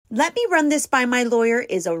"Let me run this by my lawyer"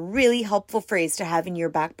 is a really helpful phrase to have in your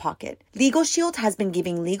back pocket. Legal Shield has been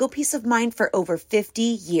giving legal peace of mind for over 50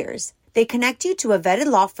 years. They connect you to a vetted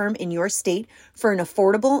law firm in your state for an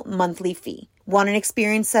affordable monthly fee. Want an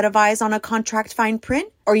experienced set of eyes on a contract fine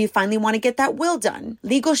print? Or you finally want to get that will done?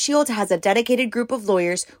 Legal Shield has a dedicated group of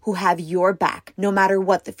lawyers who have your back, no matter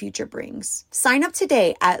what the future brings. Sign up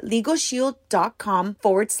today at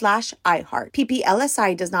LegalShield.com/iHeart.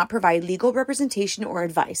 PPLSI does not provide legal representation or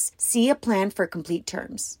advice. See a plan for complete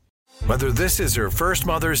terms. Whether this is her first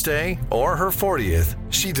Mother's Day or her 40th,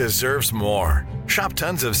 she deserves more. Shop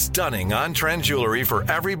tons of stunning on-trend jewelry for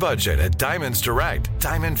every budget at Diamonds Direct.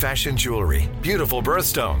 Diamond fashion jewelry, beautiful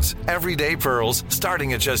birthstones, everyday pearls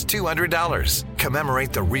starting at just $200.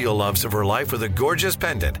 Commemorate the real loves of her life with a gorgeous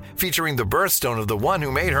pendant featuring the birthstone of the one who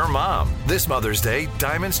made her mom. This Mother's Day,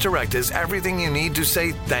 Diamonds Direct is everything you need to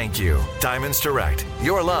say thank you. Diamonds Direct.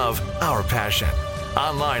 Your love, our passion.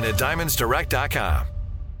 Online at diamondsdirect.com.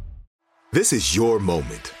 This is your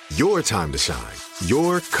moment, your time to shine,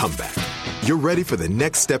 your comeback. You're ready for the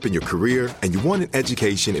next step in your career, and you want an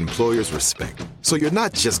education employers respect. So you're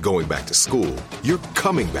not just going back to school, you're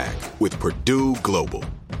coming back with Purdue Global.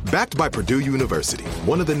 Backed by Purdue University,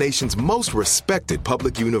 one of the nation's most respected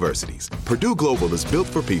public universities, Purdue Global is built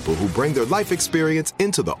for people who bring their life experience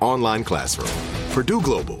into the online classroom. Purdue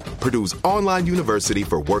Global, Purdue's online university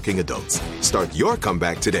for working adults. Start your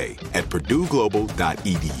comeback today at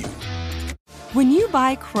purdueglobal.edu. When you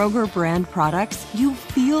buy Kroger brand products, you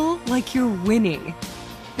feel like you're winning.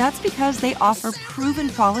 That's because they offer proven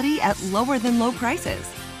quality at lower than low prices.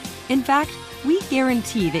 In fact, we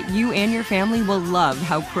guarantee that you and your family will love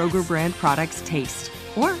how Kroger brand products taste,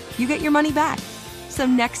 or you get your money back. So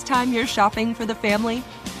next time you're shopping for the family,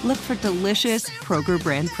 look for delicious Kroger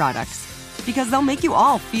brand products, because they'll make you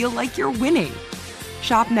all feel like you're winning.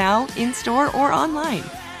 Shop now, in-store, or online.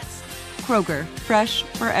 Kroger, fresh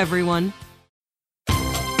for everyone.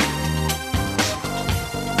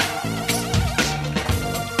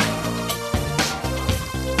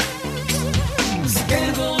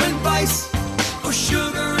 Scandal and vice, or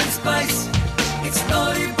sugar and spice. It's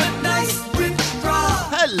naughty but nice with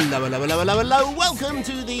Rob. Hello. Welcome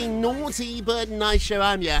to the Naughty But Nice Show.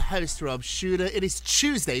 I'm your host, Rob Shuter. It is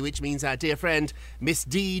Tuesday, which means our dear friend, Miss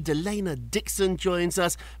D. Delana Dixon, joins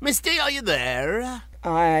us. Miss D, are you there?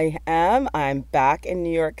 I am. I'm back in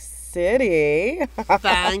New York City.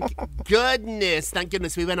 Thank goodness.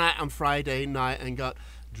 We went out on Friday night and got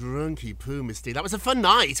drunky poo, Miss D. That was a fun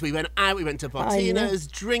night. We went out, we went to Bottina's,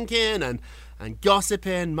 drinking and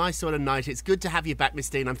gossiping. My sort of night. It's good to have you back, Miss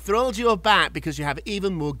D. And I'm thrilled you're back because you have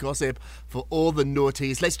even more gossip for all the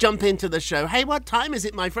naughties. Let's jump into the show. Hey, what time is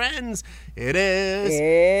it, my friends?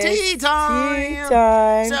 It's tea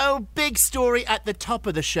time. So, big story at the top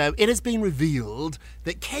of the show. It has been revealed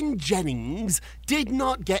that Ken Jennings did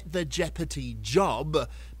not get the Jeopardy job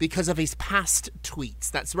because of his past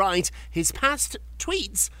tweets. That's right, his past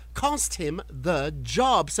tweets cost him the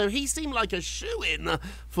job. So he seemed like a shoo-in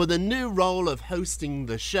for the new role of hosting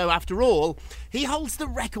the show. After all, he holds the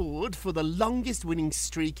record for the longest winning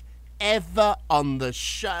streak ever on the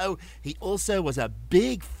show. He also was a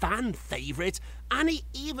big fan favourite, and he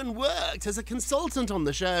even worked as a consultant on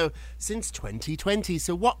the show since 2020.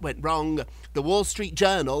 So what went wrong? The Wall Street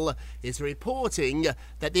Journal is reporting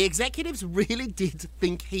that the executives really did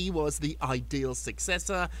think he was the ideal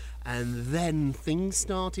successor, and then things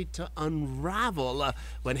started to unravel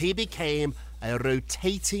when he became a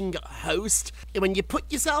rotating host. When you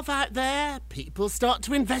put yourself out there, people start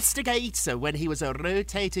to investigate. So when he was a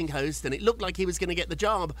rotating host and it looked like he was going to get the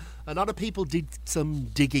job, a lot of people did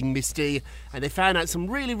some digging, Misty, and they found out some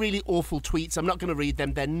really, really awful tweets. I'm not going to read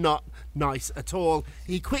them. They're not nice at all.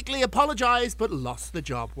 He quickly apologized but lost the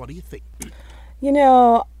job. What do you think? You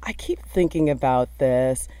know, I keep thinking about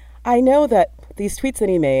this. I know that these tweets that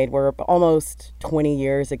he made were almost 20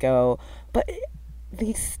 years ago, but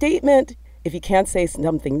the statement, if you can't say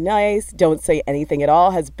something nice, don't say anything at all,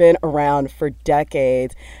 has been around for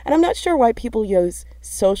decades. And I'm not sure why people use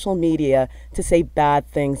social media to say bad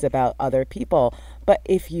things about other people. But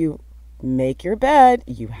if you make your bed,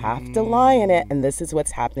 you have to lie in it. And this is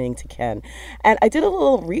what's happening to Ken. And I did a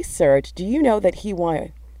little research. Do you know that he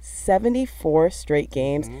won 74 straight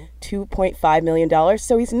games, $2.5 million?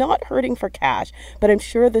 So he's not hurting for cash. But I'm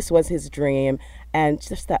sure this was his dream. And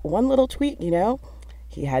just that one little tweet, you know,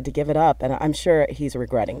 he had to give it up, and I'm sure he's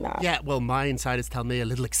regretting that. Yeah, well, my insiders tell me a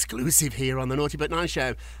little exclusive here on the Naughty But Nice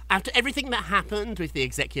show. After everything that happened with the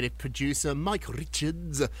executive producer, Mike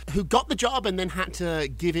Richards, who got the job and then had to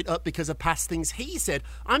give it up because of past things he said,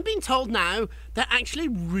 I'm being told now they're actually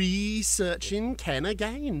researching Ken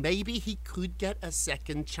again. Maybe he could get a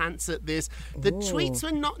second chance at this. The tweets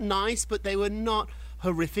were not nice, but they were not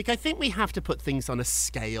horrific. I think we have to put things on a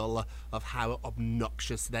scale of how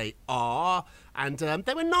obnoxious they are, and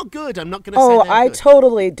they were not good. I'm not going to say Oh, I good.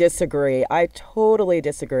 totally disagree.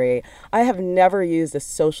 I have never used a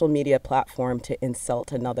social media platform to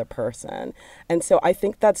insult another person. And so I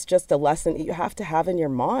think that's just a lesson that you have to have in your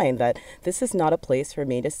mind, that this is not a place for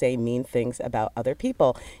me to say mean things about other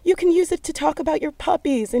people. You can use it to talk about your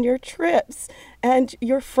puppies and your trips and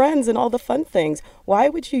your friends and all the fun things. Why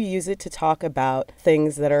would you use it to talk about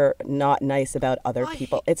things that are not nice about other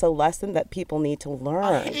people? It's a lesson that people need to learn.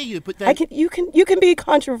 I hear you, but then... You can be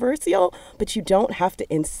controversial, but you don't have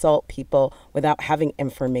to insult people without having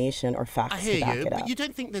information or facts I to hear back you, it but up. you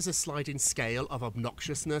don't think there's a sliding scale of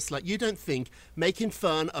obnoxiousness? Like, you don't think making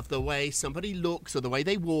fun of the way somebody looks or the way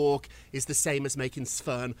they walk is the same as making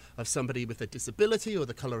fun of somebody with a disability or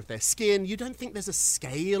the colour of their skin? You don't think there's a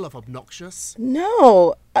scale of obnoxious?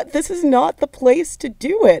 No, this is not the place to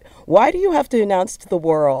do it. Why do you have to announce to the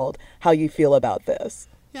world how you feel about this?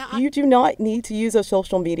 Yeah, You do not need to use a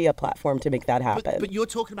social media platform to make that happen. But you're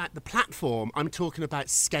talking about the platform. I'm talking about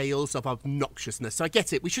scales of obnoxiousness. So I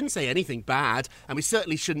get it. We shouldn't say anything bad, and we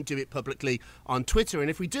certainly shouldn't do it publicly on Twitter. And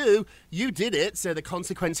if we do, you did it, so the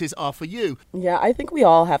consequences are for you. Yeah, I think we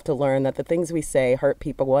all have to learn that the things we say hurt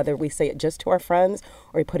people, whether we say it just to our friends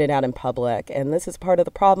or we put it out in public. And this is part of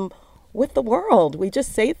the problem with the world. We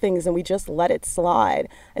just say things and we just let it slide.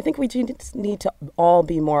 I think we just need to all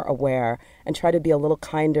be more aware and try to be a little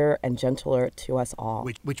kinder and gentler to us all.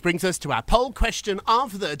 Which brings us to our poll question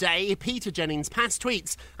of the day. Peter Jennings' past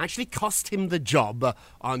tweets actually cost him the job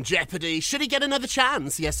on Jeopardy. Should he get another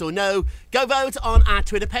chance? Yes or no? Go vote on our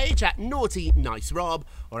Twitter page at Naughty Nice Rob,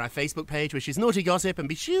 or our Facebook page, which is Naughty Gossip, and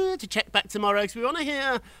be sure to check back tomorrow because we want to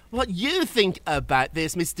hear what you think about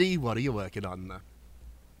this. Miss D, what are you working on?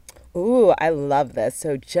 Ooh, I love this.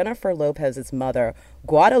 So Jennifer Lopez's mother,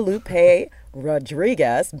 Guadalupe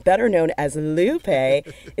Rodriguez, better known as Lupe,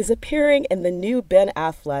 is appearing in the new Ben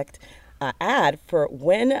Affleck ad for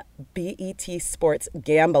Win BET Sports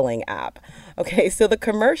gambling app. Okay, so the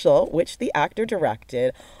commercial, which the actor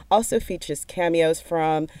directed, also features cameos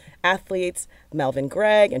from athletes Melvin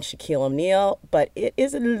Gregg and Shaquille O'Neal, but it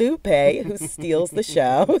is Lupe who steals the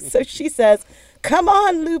show. So she says, "Come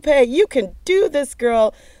on, Lupe, you can do this,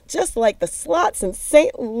 girl. Just like the slots in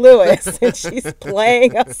St. Louis." And she's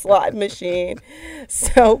playing a slot machine.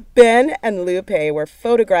 So Ben and Lupe were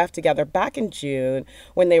photographed together back in June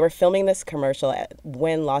when they were filming this commercial at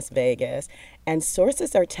Wynn Las Vegas. And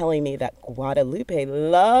sources are telling me that Guadalupe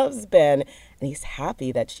loves Ben, and he's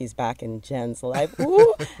happy that she's back in Jen's life.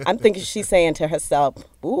 Ooh, I'm thinking she's saying to herself,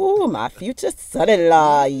 ooh, my future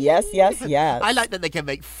son-in-law. Yes, yes, yes. I like that they can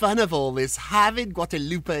make fun of all this. Having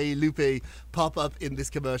Guadalupe pop up in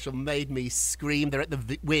this commercial made me scream. They're at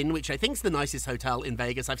the Wynn, which I think is the nicest hotel in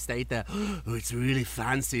Vegas. I've stayed there. Oh, it's really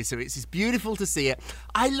fancy, so it's beautiful to see it.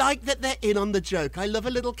 I like that they're in on the joke. I love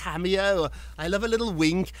a little cameo. I love a little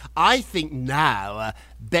wink. I think now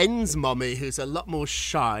Ben's mommy, who's a lot more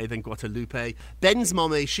shy than Guadalupe, Ben's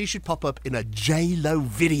mommy, she should pop up in a J-Lo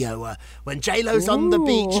video. When J-Lo's on the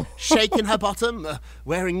beach, shaking her bottom,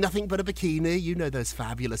 wearing nothing but a bikini. You know those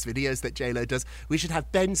fabulous videos that J-Lo does. We should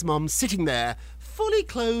have Ben's mom sitting there, fully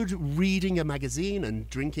clothed, reading a magazine and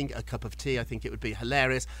drinking a cup of tea. I think it would be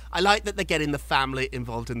hilarious. I like that they're getting the family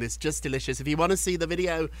involved in this. Just delicious. If you want to see the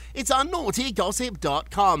video, it's on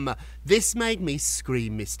naughtygossip.com. This made me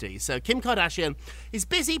scream, Misty. So Kim Kardashian is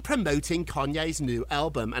busy promoting Kanye's new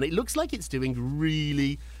album, and it looks like it's doing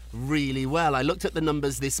really well. I looked at the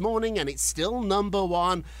numbers this morning and it's still number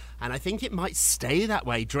one, and I think it might stay that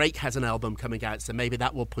way. Drake has an album coming out, so maybe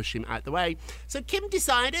that will push him out the way. So Kim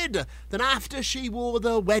decided that after she wore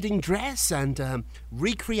the wedding dress and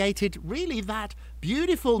recreated really that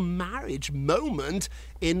beautiful marriage moment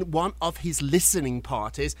in one of his listening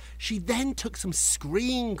parties, she then took some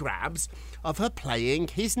screen grabs of her playing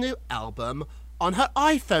his new album on her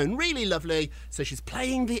iPhone. Really lovely. So she's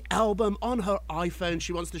playing the album on her iPhone.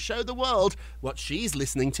 She wants to show the world what she's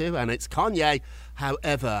listening to, and it's Kanye.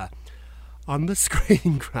 However, on the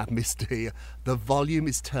screen grab, Misty, the volume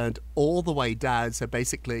is turned all the way down, so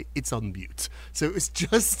basically it's on mute. So it was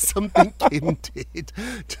just something Kim did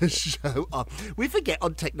to show off. We forget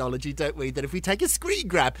on technology, don't we, that if we take a screen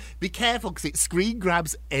grab, be careful because it screen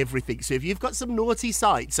grabs everything. So if you've got some naughty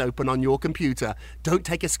sites open on your computer, don't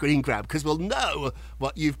take a screen grab because we'll know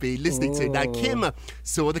what you've been listening to. Now, Kim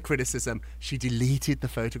saw the criticism. She deleted the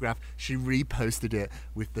photograph. She reposted it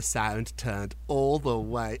with the sound turned all the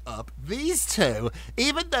way up. These two,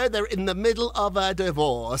 even though they're in the middle of a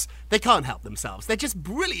divorce, they can't help themselves. They're just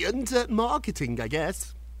brilliant at marketing, I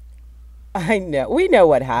guess. I know. We know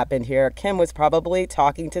what happened here. Kim was probably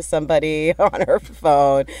talking to somebody on her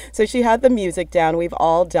phone. So she had the music down. We've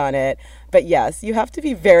all done it. But yes, you have to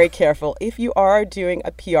be very careful. If you are doing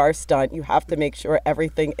a PR stunt, you have to make sure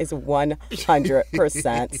everything is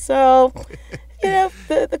 100%. So, you know,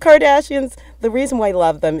 the Kardashians, the reason why I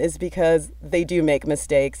love them is because they do make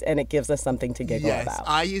mistakes and it gives us something to giggle about.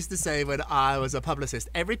 I used to say when I was a publicist,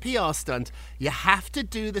 every PR stunt, you have to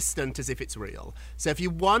do the stunt as if it's real. So if you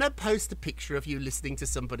want to post a picture of you listening to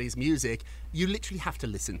somebody's music, you literally have to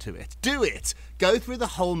listen to it. Do it. Go through the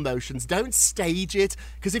whole motions. Don't stage it,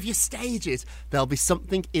 because if you stage it, there'll be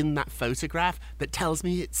something in that photograph that tells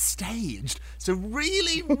me it's staged. So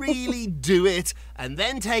really, really do it, and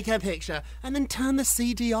then take a picture, and then turn the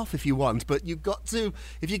CD off if you want. But you've got to,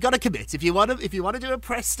 if you've got to commit, if you want to do a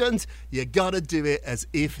press stunt, you got to do it as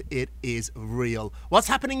if it is real. What's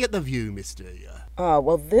happening at The View, Mr.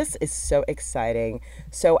 Well, this is so exciting.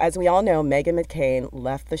 So as we all know, Meghan McCain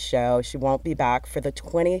left the show. She won't be back for the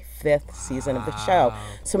 25th season of the show.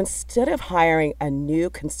 So instead of hiring a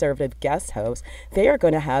new conservative guest host, they are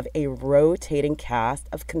going to have a rotating cast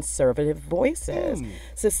of conservative voices.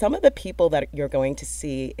 So some of the people that you're going to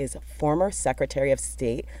see is former Secretary of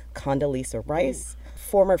State Condoleezza Rice,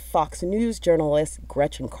 former Fox News journalist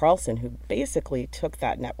Gretchen Carlson, who basically took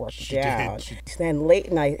that network down, and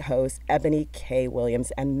late night host Ebony K.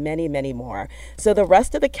 Williams, and many, many more. So the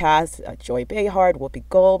rest of the cast, Joy Behar, Whoopi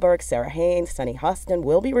Goldberg, Sarah Haynes, Sunny Hostin,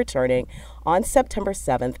 will be returning on September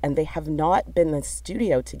 7th, and they have not been in the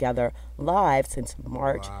studio together live since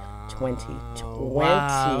March 2020.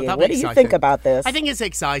 Wow, what do you think about this? I think it's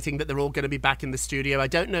exciting that they're all going to be back in the studio. I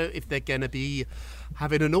don't know if they're going to be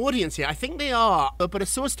having an audience here. I think they are, but a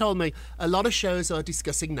source told me a lot of shows are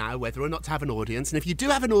discussing now whether or not to have an audience. And if you do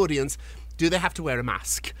have an audience, do they have to wear a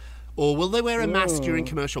mask? Or will they wear a mask during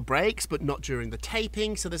commercial breaks, but not during the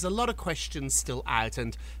taping? So there's a lot of questions still out.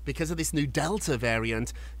 And because of this new Delta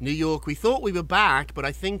variant, New York, we thought we were back, but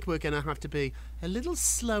I think we're going to have to be a little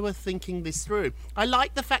slower thinking this through. I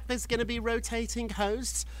like the fact there's going to be rotating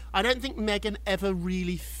hosts. I don't think Meghan ever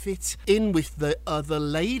really fit in with the other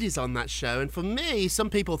ladies on that show. And for me, some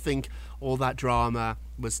people think all that drama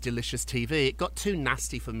was delicious TV. It got too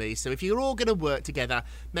nasty for me. So if you're all going to work together,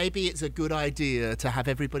 maybe it's a good idea to have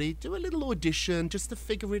everybody do a little audition just to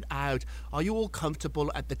figure it out. Are you all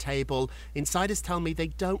comfortable at the table? Insiders tell me they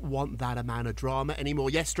don't want that amount of drama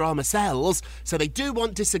anymore. Yes, drama sells, so they do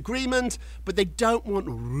want disagreement, but they don't want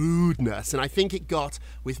rudeness. And I think it got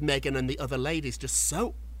with Meghan and the other ladies just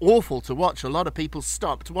so awful to watch. A lot of people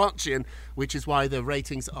stopped watching, which is why the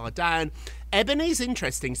ratings are down. Ebony's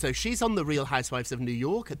interesting. So she's on The Real Housewives of New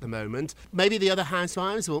York at the moment. Maybe the other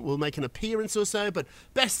housewives will make an appearance or so, but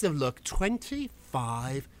best of luck.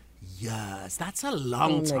 25 years. That's a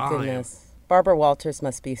long time. Oh, my goodness. Barbara Walters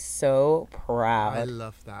must be so proud. I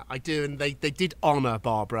love that. I do, and they did honour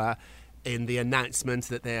Barbara in the announcement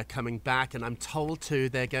that they are coming back, and I'm told too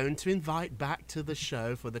they're going to invite back to the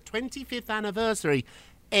show for the 25th anniversary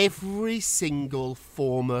every single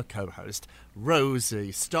former co-host.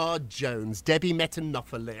 Rosie, Star Jones, Debbie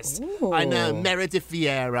Metanopoulos, I know, Meredith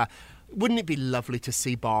Vieira. Wouldn't it be lovely to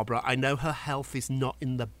see Barbara? I know her health is not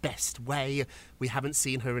in the best way. We haven't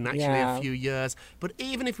seen her in actually a few years. But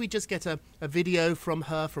even if we just get a video from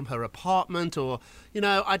her apartment, or, you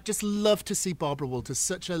know, I'd just love to see Barbara Walters,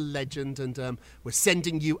 such a legend, and we're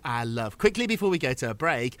sending you our love. Quickly before we go to a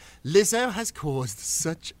break, Lizzo has caused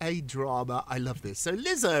such a drama. I love this. So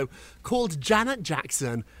Lizzo called Janet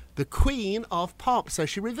Jackson the Queen of Pop. So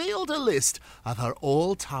she revealed a list of her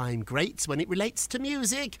all-time greats when it relates to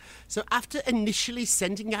music. So after initially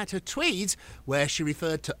sending out a tweet where she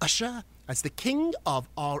referred to Usher as the king of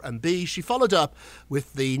R&B, she followed up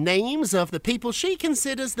with the names of the people she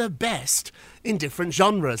considers the best in different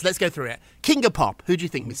genres. Let's go through it. King of Pop. Who do you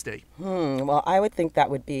think, Miss D? Well, I would think that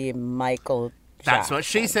would be Michael Jackson. That's what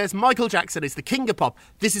she says. Michael Jackson is the king of pop.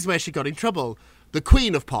 This is where she got in trouble. The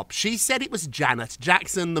queen of pop. She said it was Janet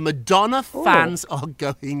Jackson. The Madonna fans are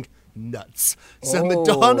going nuts. So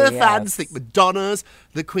Madonna yes. fans think Madonna's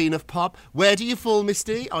the queen of pop. Where do you fall,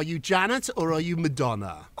 Misty? Are you Janet or are you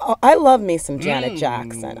Madonna? Oh, I love me some Janet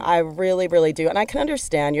Jackson. I really, really do. And I can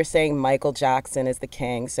understand you're saying Michael Jackson is the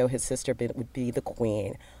king, so his sister would be the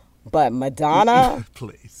queen. But Madonna?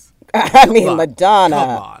 Please. I mean, Come on. Madonna. Come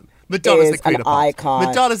on. Madonna's is the queen an of pop. icon.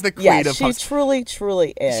 Madonna's the queen yes, of pop. she truly,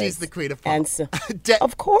 truly is. She's the queen of pop. And so, De-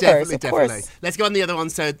 of course, definitely, of definitely. course. Let's go on the other one.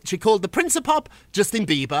 So she called the Prince of Pop Justin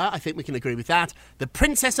Bieber. I think we can agree with that. The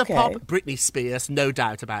Princess of Pop Britney Spears. No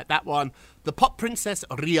doubt about that one. The Pop Princess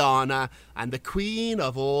Rihanna. And the Queen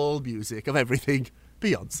of all music, of everything,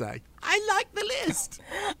 Beyonce. I like the list.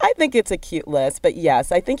 I think it's a cute list, but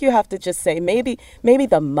yes, I think you have to just say maybe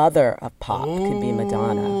the mother of pop could be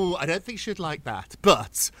Madonna. Oh, I don't think she'd like that.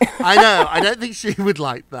 But I don't think she would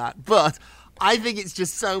like that. But I think it's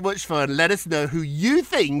just so much fun. Let us know who you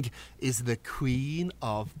think is the queen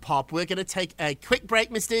of pop. We're going to take a quick break,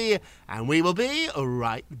 Misty, and we will be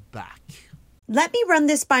right back. Let me run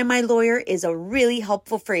this by my lawyer is a really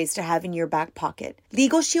helpful phrase to have in your back pocket.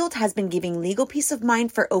 Legal Shield has been giving legal peace of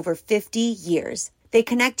mind for over 50 years. They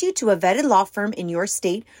connect you to a vetted law firm in your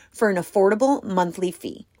state for an affordable monthly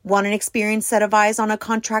fee. Want an experienced set of eyes on a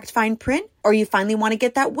contract fine print? Or you finally want to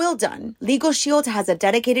get that will done? Legal Shield has a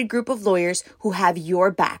dedicated group of lawyers who have your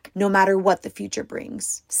back, no matter what the future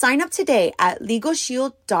brings. Sign up today at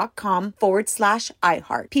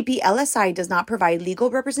LegalShield.com/iHeart. PPLSI does not provide legal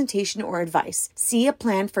representation or advice. See a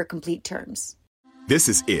plan for complete terms. This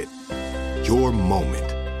is it. Your moment.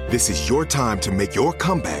 This is your time to make your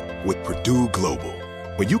comeback with Purdue Global.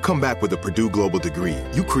 When you come back with a Purdue Global degree,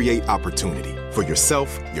 you create opportunity for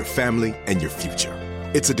yourself, your family, and your future.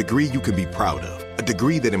 It's a degree you can be proud of, a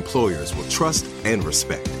degree that employers will trust and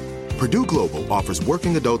respect. Purdue Global offers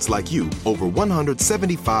working adults like you over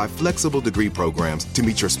 175 flexible degree programs to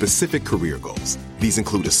meet your specific career goals. These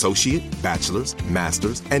include associate, bachelor's,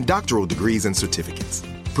 master's, and doctoral degrees and certificates.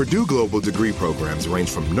 Purdue Global degree programs range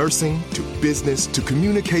from nursing to business to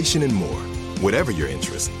communication and more. Whatever your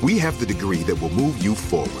interest, we have the degree that will move you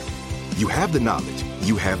forward. You have the knowledge,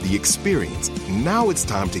 you have the experience. Now it's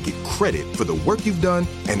time to get credit for the work you've done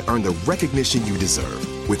and earn the recognition you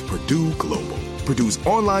deserve with Purdue Global, Purdue's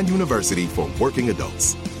online university for working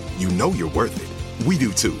adults. You know you're worth it. We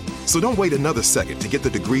do too. So don't wait another second to get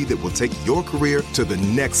the degree that will take your career to the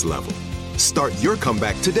next level. Start your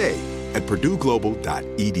comeback today at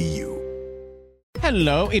purdueglobal.edu.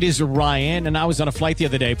 Hello, it is Ryan, and I was on a flight the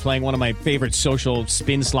other day playing one of my favorite social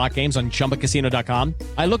spin slot games on ChumbaCasino.com.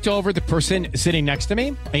 I looked over at the person sitting next to me,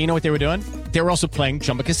 and you know what they were doing? They were also playing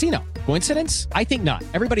Chumba Casino. Coincidence? I think not.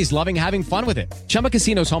 Everybody's loving having fun with it. Chumba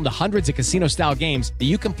Casino is home to hundreds of casino-style games that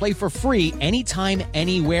you can play for free anytime,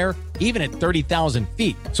 anywhere, even at 30,000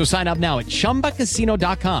 feet. So sign up now at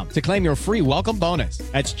ChumbaCasino.com to claim your free welcome bonus.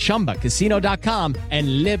 That's ChumbaCasino.com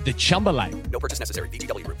and live the Chumba life. No purchase necessary.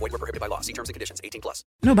 VGW. Void where prohibited by law. See terms and conditions. 18+.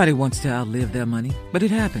 Nobody wants to outlive their money, but it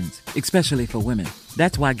happens, especially for women.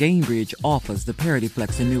 That's why Gainbridge offers the Parity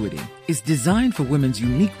Flex annuity. It's designed for women's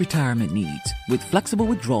unique retirement needs, with flexible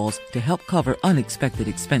withdrawals to help cover unexpected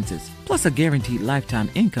expenses, plus a guaranteed lifetime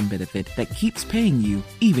income benefit that keeps paying you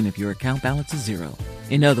even if your account balance is zero.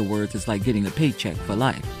 In other words, it's like getting a paycheck for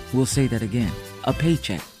life. We'll say that again. A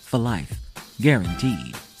paycheck for life.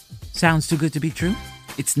 Guaranteed. Sounds too good to be true?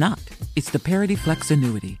 It's not. It's the Parity Flex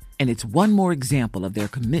annuity, and it's one more example of their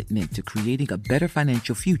commitment to creating a better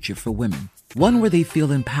financial future for women. One where they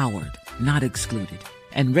feel empowered, not excluded,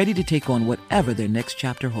 and ready to take on whatever their next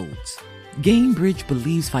chapter holds. Gainbridge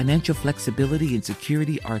believes financial flexibility and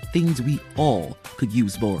security are things we all could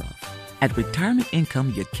use more of. At retirement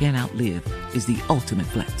income you can't outlive is the ultimate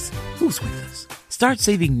flex. Who's with us? Start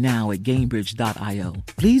saving now at Gainbridge.io.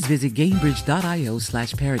 Please visit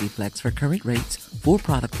Gainbridge.io/ParityFlex for current rates, for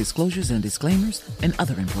product disclosures and disclaimers, and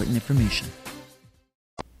other important information.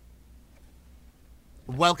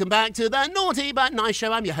 Welcome back to the Naughty But Nice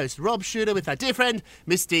Show. I'm your host, Rob Shooter, with our dear friend,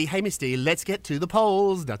 Miss D. Hey, Miss D, let's get to the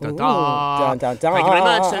polls. Da, da, da. Dun, dun, dun. Thank you very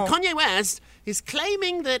much. So Kanye West is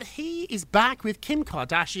claiming that he is back with Kim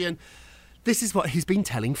Kardashian. This is what he's been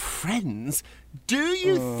telling friends. Do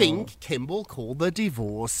you think Kim will call the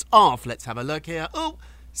divorce off? Let's have a look here. Oh,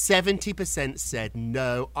 70% said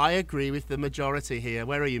no. I agree with the majority here.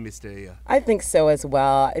 Where are you, Miss D? I think so as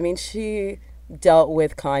well. I mean, she dealt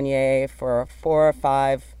with Kanye for 4 or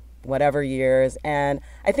 5 whatever years, and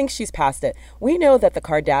I think she's past it. We know that the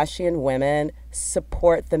Kardashian women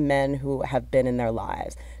support the men who have been in their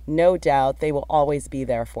lives. No doubt they will always be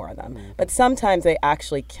there for them. But sometimes they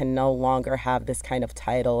actually can no longer have this kind of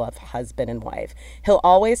title of husband and wife. He'll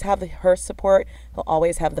always have her support. He'll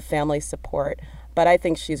always have the family support. But I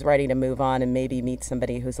think she's ready to move on and maybe meet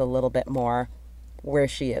somebody who's a little bit more where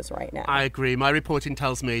she is right now. I agree. My reporting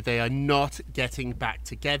tells me they are not getting back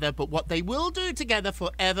together, but what they will do together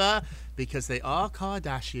forever, because they are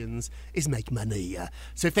Kardashians, is make money.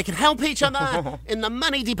 So if they can help each other in the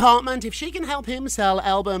money department, if she can help him sell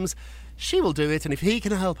albums, she will do it, and if he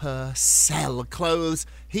can help her sell clothes,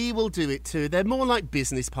 he will do it too. They're more like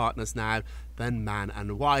business partners now than man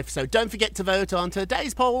and wife. So don't forget to vote on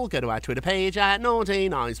today's poll. Go to our Twitter page at Naughty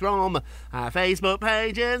Nice Rom. Our Facebook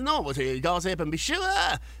page is Naughty Gossip, and be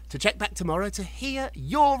sure to check back tomorrow to hear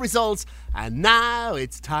your results. And now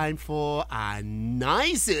it's time for our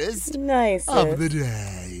nicest of the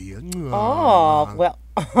day. Oh, well,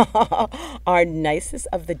 our nicest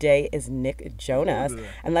of the day is Nick Jonas.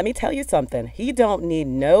 And let me tell you something. He don't need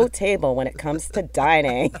no table when it comes to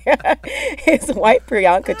dining. His wife,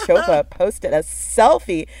 Priyanka Chopra, posted a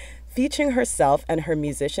selfie featuring herself and her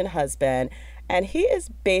musician husband. And he is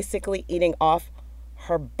basically eating off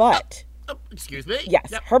her butt. Excuse me?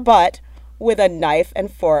 Yes, her butt with a knife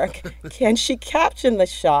and fork. And she captioned the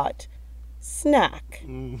shot, snack.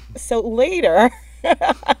 So later,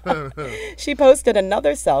 she posted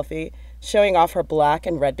another selfie showing off her black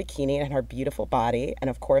and red bikini and her beautiful body, and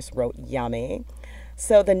of course wrote yummy.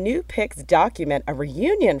 So the new pics document a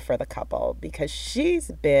reunion for the couple because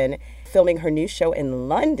she's been filming her new show in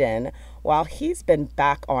London while he's been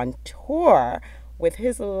back on tour with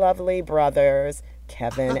his lovely brothers,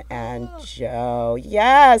 Kevin and Joe.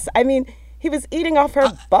 Yes, I mean, he was eating off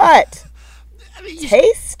her butt. I mean,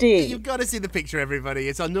 tasty. You've got to see the picture, everybody.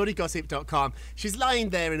 It's on naughtygossip.com. She's lying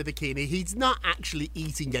there in a bikini. He's not actually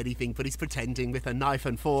eating anything, but he's pretending with a knife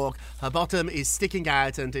and fork. Her bottom is sticking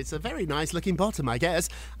out, and it's a very nice looking bottom, I guess.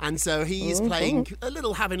 And so he's playing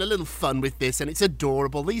having a little fun with this, and it's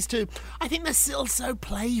adorable. These two, I think they're still so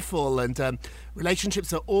playful, and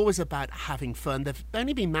relationships are always about having fun. They've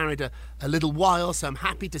only been married a little while, so I'm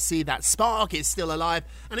happy to see that spark is still alive,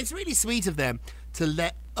 and it's really sweet of them to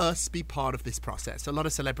let us be part of this process. A lot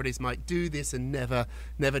of celebrities might do this and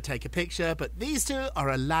never take a picture, but these two are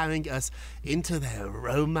allowing us into their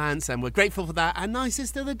romance, and we're grateful for that. Our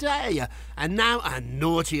nicest of the day. And now our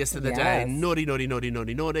naughtiest of the day. Naughty, naughty, naughty,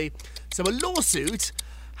 naughty, naughty. So a lawsuit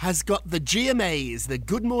has got the GMAs, the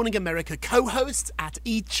Good Morning America co-hosts, at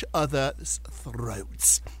each other's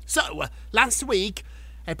throats. So last week,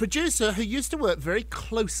 a producer who used to work very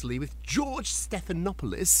closely with George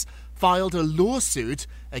Stephanopoulos filed a lawsuit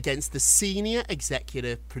against the senior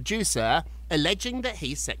executive producer, alleging that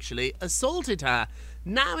he sexually assaulted her.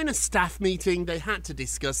 Now, in a staff meeting, they had to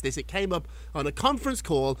discuss this. It came up on a conference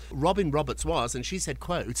call. Robin Roberts was, and she said,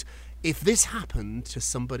 quote, "If this happened to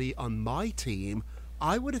somebody on my team,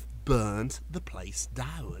 I would have burned the place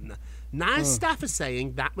down." Now staff are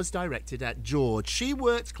saying that was directed at George. She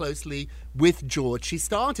worked closely with George. She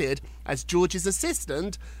started as George's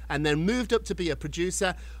assistant and then moved up to be a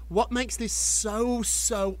producer. What makes this so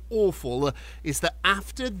awful is that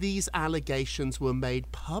after these allegations were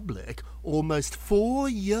made public almost 4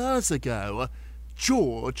 years ago,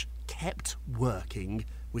 George kept working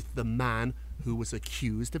with the man who was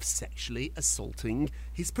accused of sexually assaulting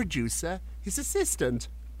his producer, his assistant.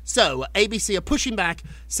 So, ABC are pushing back,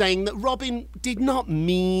 saying that Robin did not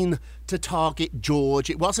mean to target George.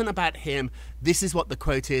 It wasn't about him. This is what the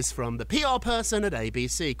quote is from the PR person at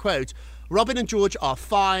ABC. Quote, "Robin and George are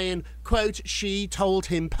fine." Quote, "She told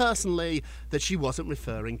him personally that she wasn't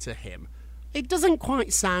referring to him." It doesn't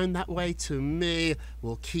quite sound that way to me.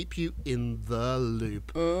 We'll keep you in the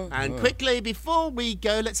loop. And quickly, before we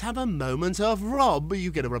go, let's have a moment of Rob. You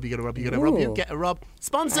get a Rob, you get a Rob, you get a Rob, you get a Rob.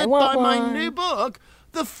 Sponsored by my new book,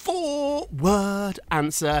 The 4-Word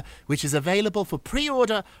Answer, which is available for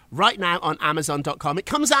pre-order right now on Amazon.com. It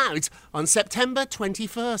comes out on September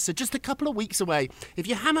 21st, so just a couple of weeks away. If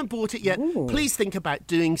you haven't bought it yet, please think about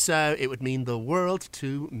doing so. It would mean the world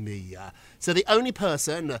to me. So the only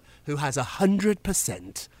person who has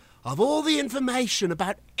 100% of all the information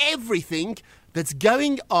about everything that's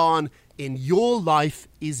going on in your life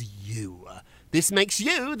is you. This makes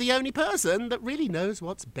you the only person that really knows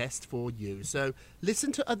what's best for you. So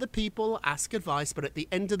listen to other people, ask advice, but at the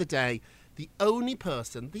end of the day, the only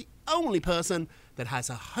person that has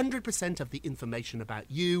 100% of the information about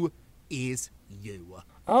you is you.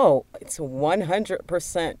 Oh, it's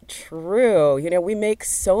 100% true. You know, we make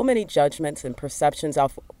so many judgments and perceptions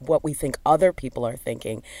of what we think other people are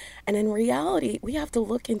thinking. And in reality, we have to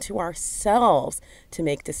look into ourselves to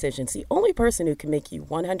make decisions. The only person who can make you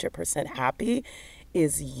 100% happy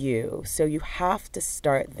is you. So you have to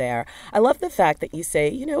start there. I love the fact that you say,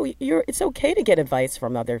 it's okay to get advice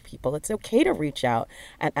from other people. It's okay to reach out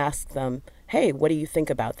and ask them, hey, what do you think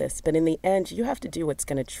about this? But in the end, you have to do what's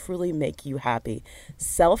going to truly make you happy.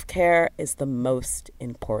 Self-care is the most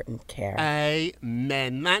important care.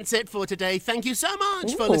 Amen. That's it for today. Thank you so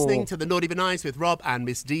much for listening to the Naughty But Nice with Rob and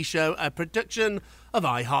Miss D show, a production of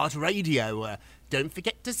iHeartRadio. Don't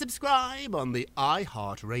forget to subscribe on the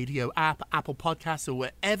iHeartRadio app, Apple Podcasts, or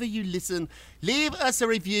wherever you listen. Leave us a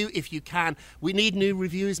review if you can. We need new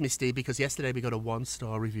reviews, Misty, because yesterday we got a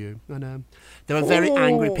 1-star review. I know. They were very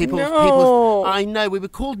angry. People, I know. We were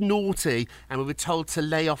called naughty and we were told to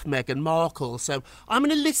lay off Meghan Markle. So I'm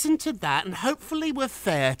going to listen to that and hopefully we're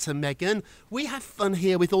fair to Meghan. We have fun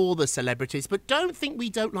here with all the celebrities, but don't think we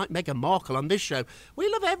don't like Meghan Markle on this show.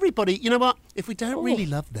 We love everybody. You know what? If we don't really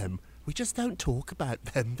love them, we just don't talk about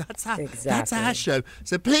them. That's our show.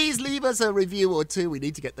 So please leave us a review or two. We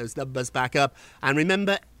need to get those numbers back up. And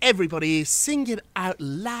remember, everybody sing it out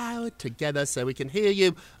loud together so we can hear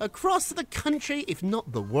you across the country, if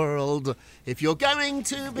not the world. If you're going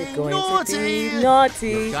to be naughty, you got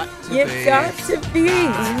to be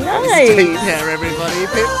nice. Take care, everybody.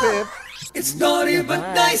 Pip, pip. It's Naughty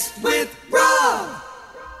But Nice with Rob.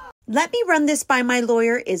 Let me run this by my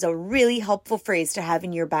lawyer is a really helpful phrase to have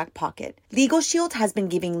in your back pocket. Legal Shield has been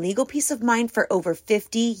giving legal peace of mind for over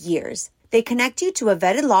 50 years. They connect you to a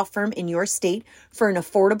vetted law firm in your state for an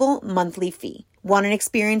affordable monthly fee. Want an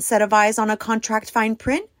experienced set of eyes on a contract fine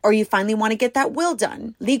print? Or you finally want to get that will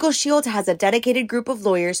done? Legal Shield has a dedicated group of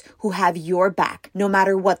lawyers who have your back, no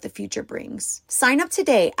matter what the future brings. Sign up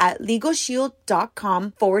today at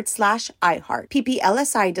LegalShield.com/iHeart.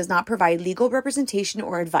 PPLSI does not provide legal representation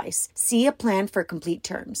or advice. See a plan for complete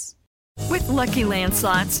terms. With Lucky Land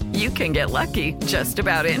Slots, you can get lucky just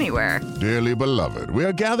about anywhere. Dearly beloved, we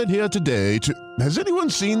are gathered here today to... Has anyone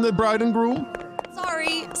seen the bride and groom?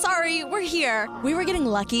 Sorry, we're here. We were getting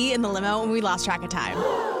lucky in the limo and we lost track of time.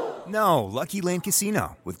 No, Lucky Land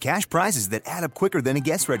Casino, with cash prizes that add up quicker than a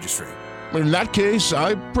guest registry. In that case,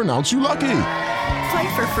 I pronounce you lucky.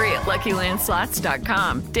 Play for free at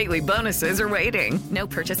LuckyLandSlots.com. Daily bonuses are waiting. No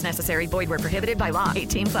purchase necessary. Void where prohibited by law.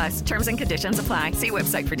 18+. Terms and conditions apply. See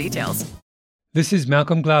website for details. This is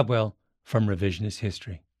Malcolm Gladwell from Revisionist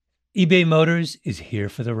History. eBay Motors is here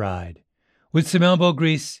for the ride. With some elbow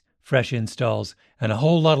grease, fresh installs, and a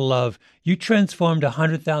whole lot of love, you transformed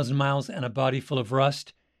 100,000 miles and a body full of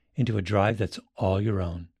rust into a drive that's all your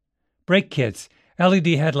own. Brake kits, LED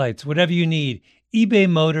headlights, whatever you need, eBay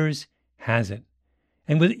Motors has it.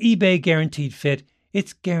 And with eBay Guaranteed Fit,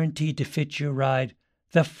 it's guaranteed to fit your ride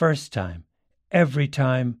the first time, every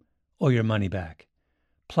time, or your money back.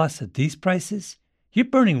 Plus, at these prices, you're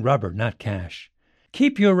burning rubber, not cash.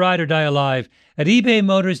 Keep your ride or die alive at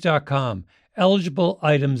ebaymotors.com. Eligible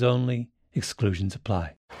items only. Exclusions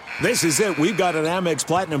apply. This is it. We've got an Amex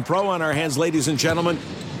Platinum Pro on our hands, ladies and gentlemen.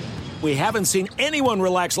 We haven't seen anyone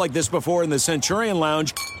relax like this before in the Centurion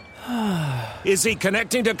Lounge. Is he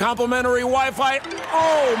connecting to complimentary Wi-Fi?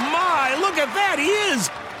 Oh, my! Look at that! He is!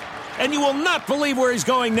 And you will not believe where he's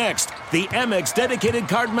going next. The Amex dedicated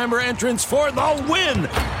card member entrance for the win!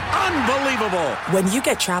 Unbelievable! When you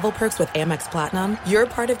get travel perks with Amex Platinum, you're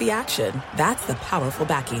part of the action. That's the powerful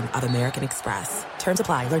backing of American Express. Terms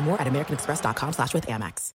apply. Learn more at americanexpress.com/withAmex.